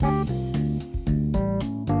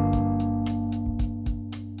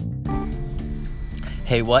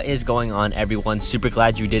Hey, what is going on, everyone? Super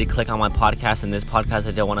glad you did click on my podcast. In this podcast,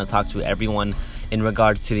 I did want to talk to everyone in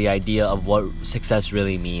regards to the idea of what success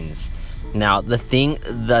really means. Now, the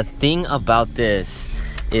thing about this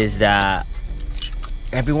is that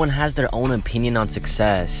everyone has their own opinion on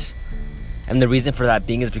success. And the reason for that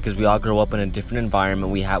being is because we all grow up in a different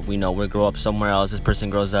environment. We grow up somewhere else. This person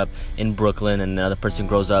grows up in Brooklyn, and another person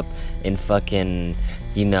grows up in fucking,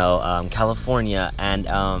 California. And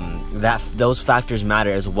those factors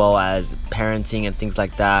matter, as well as parenting and things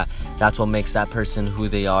like that. That's what makes that person who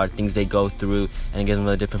they are, things they go through, and it gives them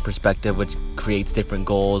a different perspective, which creates different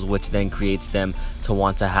goals, which then creates them to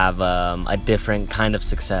want to have a different kind of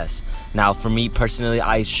success. Now, for me personally,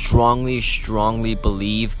 I strongly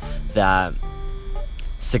believe that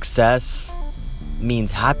success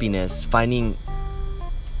means happiness, finding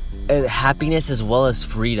happiness as well as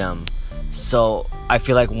freedom. So I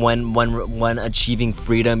feel like when achieving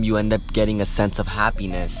freedom, you end up getting a sense of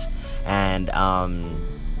happiness, and I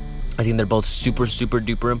think they're both super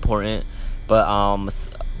duper important. But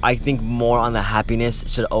I think more on the happiness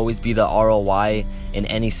should always be the ROI in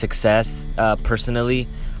any success, personally.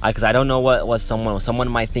 Because I don't know what someone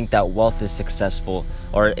might think that wealth is successful,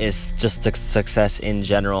 or is just success in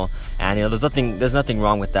general. And there's nothing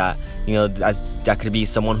wrong with that. That could be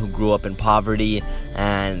someone who grew up in poverty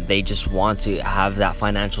and they just want to have that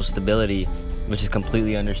financial stability, which is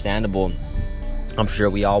completely understandable. I'm sure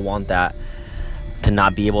we all want that, to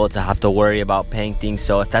not be able to have to worry about paying things.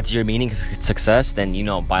 So if that's your meaning of success, then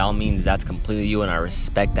by all means, that's completely you, and I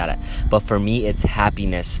respect that. But for me, it's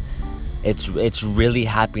happiness. It's really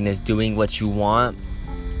happiness, doing what you want.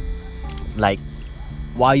 Like,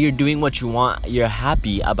 while you're doing what you want, you're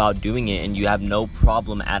happy about doing it, and you have no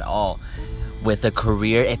problem at all with a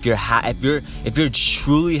career. If you're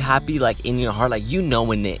truly happy, like in your heart, like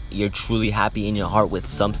when you're truly happy in your heart with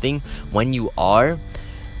something, when you are,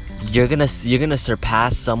 you're gonna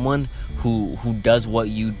surpass someone who does what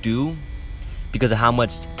you do, because of how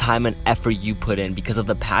much time and effort you put in, because of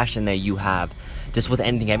the passion that you have. Just with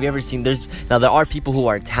anything. Have you ever seen, there are people who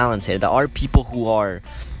are talented. There are people who are,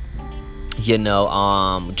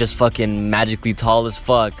 just fucking magically tall as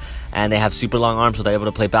fuck, and they have super long arms, so they're able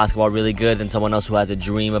to play basketball really good than someone else who has a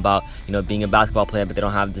dream about, being a basketball player, but they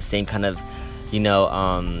don't have the same kind of,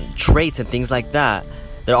 traits and things like that.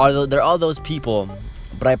 There are those people,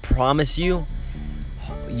 but I promise you,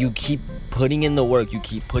 you keep putting in the work, you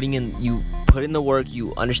put in the work,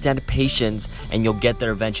 you understand patience, and you'll get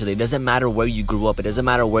there eventually. It doesn't matter where you grew up, it doesn't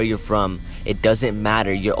matter where you're from, it doesn't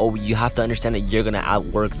matter. You have to understand that you're gonna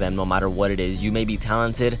outwork them no matter what it is. You may be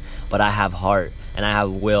talented, but I have heart, and I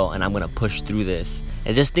have will, and I'm gonna push through this.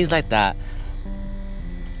 And just things like that.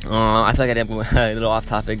 I feel like I did a little off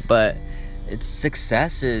topic, but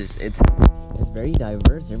success is very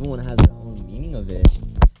diverse. Everyone has their own meaning of it.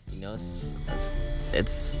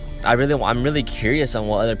 I'm really curious on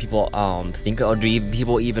what other people think, or do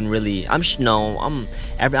people even really. I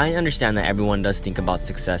understand that everyone does think about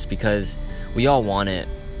success, because we all want it.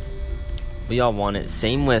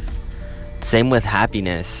 Same with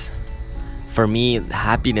happiness. For me,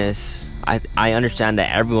 happiness, I understand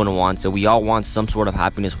that everyone wants it. We all want some sort of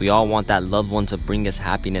happiness. We all want that loved one to bring us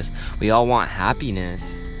happiness. We all want happiness.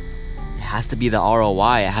 It has to be the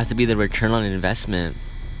ROI. It has to be the return on investment.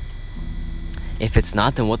 If it's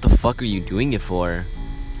not, then what the fuck are you doing it for?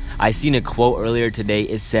 I seen a quote earlier today.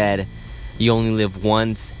 It said, you only live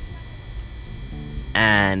once.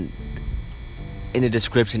 And in the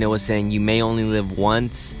description, it was saying you may only live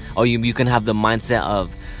once. Or you can have the mindset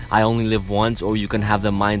of, I only live once. Or you can have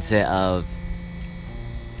the mindset of,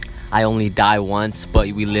 I only die once,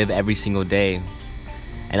 but we live every single day.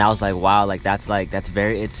 And I was like, wow,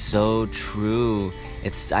 it's so true.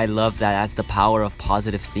 I love that. That's the power of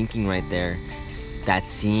positive thinking right there. That's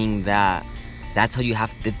seeing that. That's how you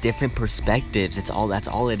have the different perspectives. That's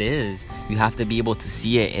all it is. You have to be able to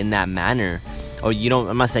see it in that manner. Or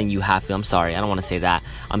I'm not saying you have to. I'm sorry. I don't want to say that.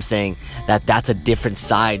 I'm saying that that's a different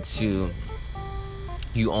side to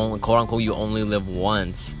you only, quote unquote, you only live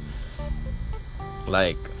once.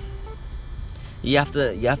 Like, you have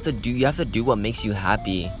to do what makes you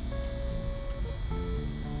happy.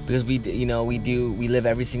 Because we live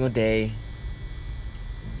every single day.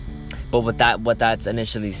 But what that's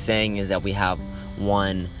initially saying is that we have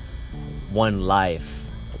one life,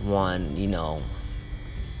 I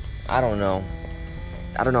don't know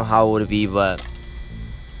how it would be, but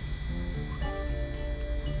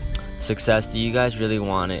success, do you guys really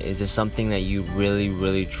want it? Is this something that you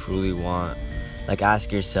really truly want? Like,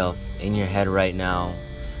 ask yourself in your head right now,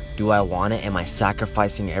 do I want it? Am I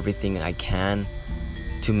sacrificing everything I can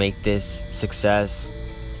to make this success?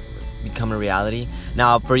 become a reality.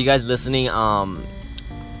 Now, for you guys listening,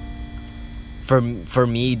 for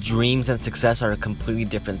me, dreams and success are completely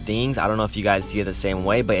different things. I don't know if you guys see it the same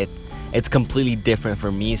way, but it's completely different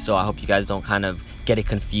for me. So I hope you guys don't kind of get it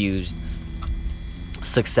confused.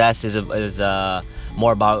 Success is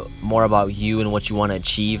more about you and what you want to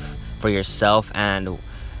achieve for yourself, and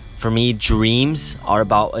for me, dreams are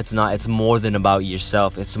about, it's more than about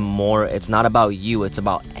yourself. It's not about you, it's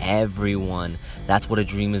about everyone. That's what a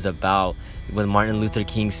dream is about. When Martin Luther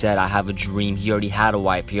King said, I have a dream, he already had a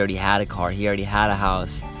wife, he already had a car, he already had a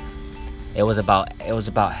house. It was about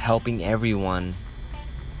helping everyone.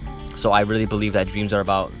 So I really believe that dreams are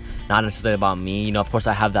about, not necessarily about me. You know, of course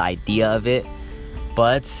I have the idea of it,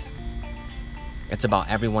 but it's about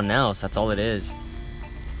everyone else. That's all it is.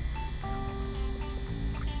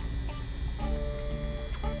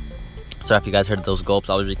 Sorry if you guys heard those gulps.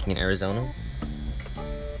 I was drinking in Arizona.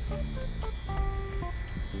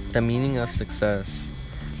 The meaning of success.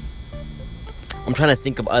 I'm trying to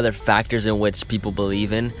think of other factors in which people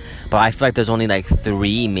believe in, but I feel like there's only like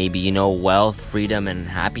 3 maybe, you know, wealth, freedom, and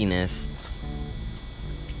happiness.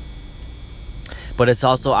 But it's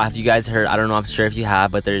also, have you guys heard, I don't know, I'm sure if you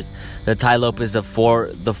have, but there's the Tai Lopez, the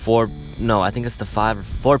four, I think it's the 5 or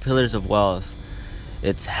 4 pillars of wealth.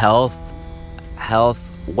 It's health,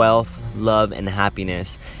 wealth, love, and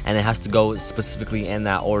happiness, and it has to go specifically in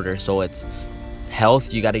that order. So it's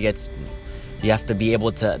health. You have to be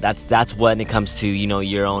able to, that's when it comes to, you know,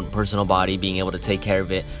 your own personal body, being able to take care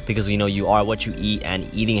of it, because, you know, you are what you eat,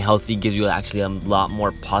 and eating healthy gives you actually a lot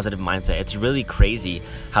more positive mindset. It's really crazy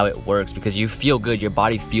how it works, because you feel good, your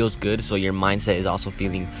body feels good, so your mindset is also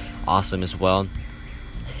feeling awesome as well,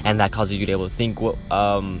 and that causes you to be able to think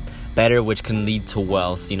better, which can lead to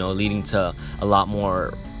wealth, you know, leading to a lot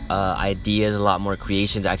more ideas, a lot more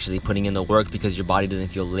creations, actually putting in the work, because your body doesn't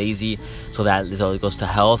feel lazy. So it goes to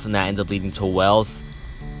health, and that ends up leading to wealth.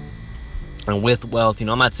 And with wealth, you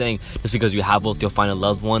know, I'm not saying just because you have wealth you'll find a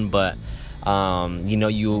loved one, but you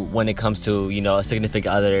know, when it comes to, you know, a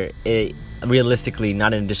significant other, it realistically,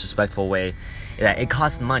 not in a disrespectful way, that it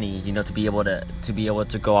costs money, you know, to be able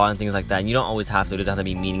to go out and things like that. And you don't always have to. It doesn't have to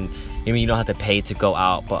be meaning. I mean, you don't have to pay to go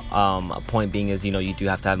out, but a point being is, you know, you do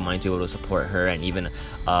have to have money to be able to support her, and even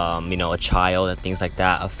you know, a child and things like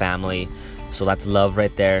that, a family. So that's love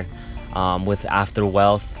right there. With after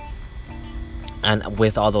wealth, and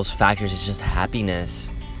with all those factors, it's just happiness,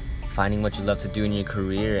 finding what you love to do in your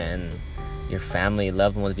career, and your family,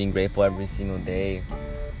 loved ones, being grateful every single day.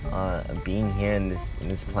 Being here in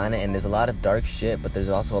this planet, and there's a lot of dark shit, but there's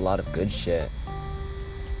also a lot of good shit.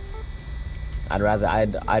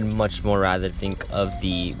 I'd much more rather think of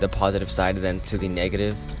the positive side than to the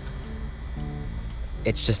negative.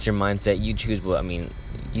 It's just your mindset. You choose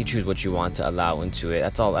what you want to allow into it.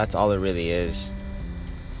 That's all it really is.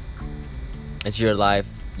 It's your life.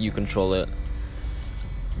 You control it.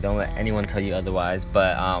 Don't let anyone tell you otherwise.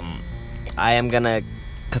 But I am gonna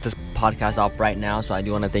cut this podcast off right now, so I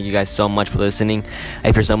do want to thank you guys so much for listening.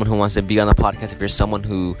 If you're someone who wants to be on the podcast, if you're someone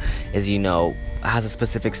who is, you know, has a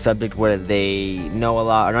specific subject where they know a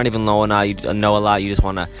lot, or not even know a lot, you just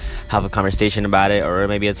want to have a conversation about it, or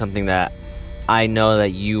maybe it's something that I know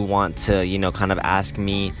that you want to, you know, kind of ask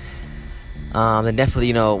me, then definitely,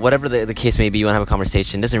 you know, whatever the case may be, you want to have a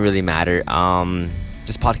conversation, doesn't really matter.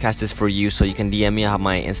 This podcast is for you, so you can DM me. I have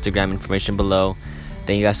my Instagram information below.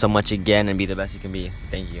 Thank you guys so much again, and be the best you can be.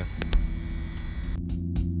 Thank you.